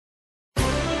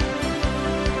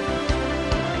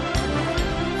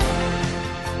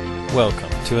Welcome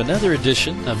to another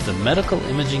edition of the Medical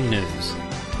Imaging News,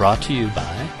 brought to you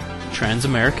by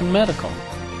Trans-American Medical,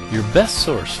 your best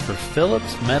source for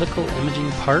Philips medical imaging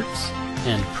parts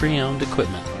and pre-owned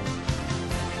equipment.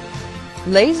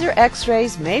 Laser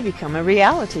X-rays may become a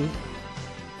reality.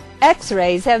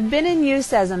 X-rays have been in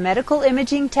use as a medical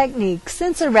imaging technique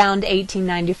since around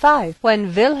 1895,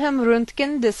 when Wilhelm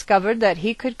Röntgen discovered that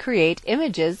he could create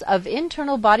images of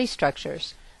internal body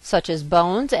structures, such as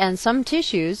bones and some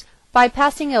tissues, by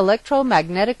passing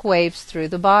electromagnetic waves through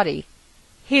the body.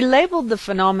 He labeled the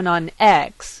phenomenon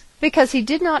X because he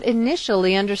did not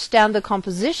initially understand the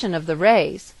composition of the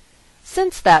rays.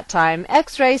 Since that time,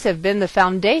 X-rays have been the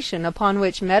foundation upon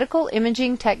which medical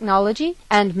imaging technology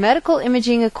and medical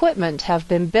imaging equipment have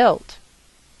been built.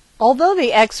 Although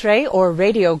the X-ray or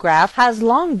radiograph has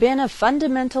long been a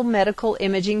fundamental medical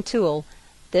imaging tool,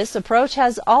 this approach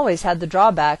has always had the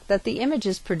drawback that the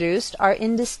images produced are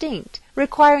indistinct,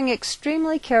 requiring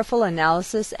extremely careful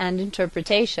analysis and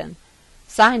interpretation.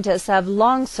 Scientists have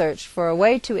long searched for a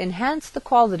way to enhance the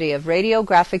quality of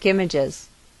radiographic images.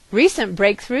 Recent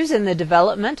breakthroughs in the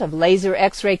development of laser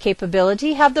X-ray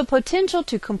capability have the potential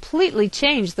to completely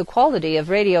change the quality of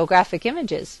radiographic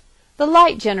images. The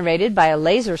light generated by a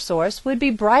laser source would be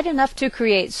bright enough to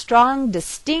create strong,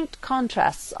 distinct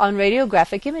contrasts on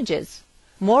radiographic images.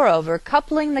 Moreover,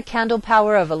 coupling the candle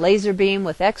power of a laser beam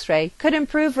with X-ray could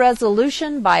improve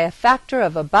resolution by a factor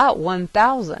of about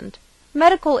 1,000.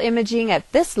 Medical imaging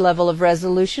at this level of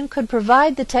resolution could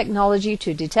provide the technology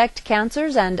to detect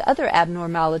cancers and other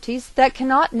abnormalities that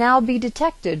cannot now be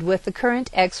detected with the current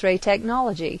X-ray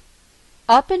technology.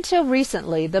 Up until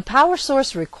recently, the power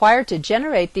source required to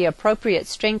generate the appropriate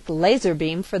strength laser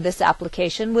beam for this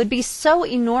application would be so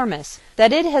enormous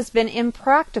that it has been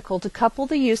impractical to couple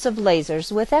the use of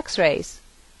lasers with X-rays.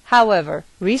 However,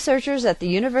 researchers at the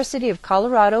University of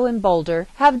Colorado in Boulder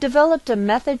have developed a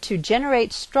method to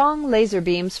generate strong laser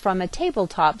beams from a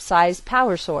tabletop-sized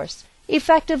power source,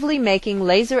 effectively making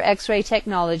laser X-ray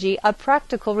technology a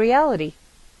practical reality.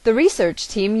 The research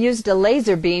team used a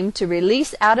laser beam to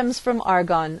release atoms from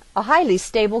argon, a highly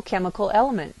stable chemical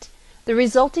element. The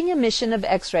resulting emission of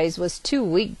X-rays was too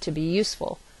weak to be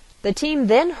useful. The team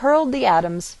then hurled the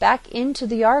atoms back into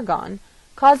the argon,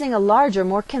 causing a larger,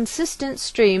 more consistent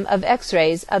stream of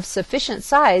X-rays of sufficient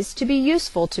size to be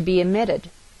useful to be emitted.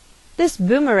 This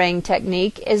boomerang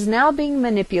technique is now being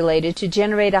manipulated to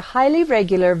generate a highly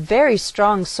regular, very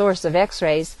strong source of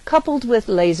X-rays coupled with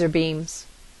laser beams.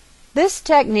 This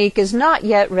technique is not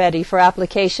yet ready for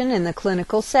application in the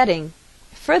clinical setting.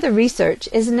 Further research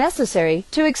is necessary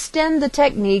to extend the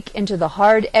technique into the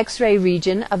hard X-ray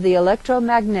region of the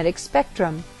electromagnetic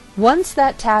spectrum. Once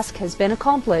that task has been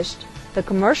accomplished, the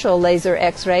commercial laser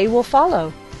X-ray will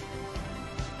follow.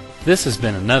 This has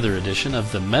been another edition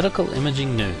of the Medical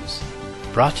Imaging News,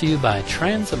 brought to you by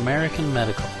Trans-American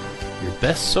Medical, your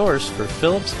best source for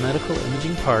Philips medical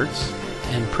imaging parts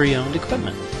and pre-owned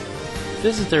equipment.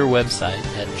 Visit their website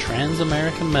at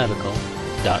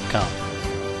transamericanmedical.com.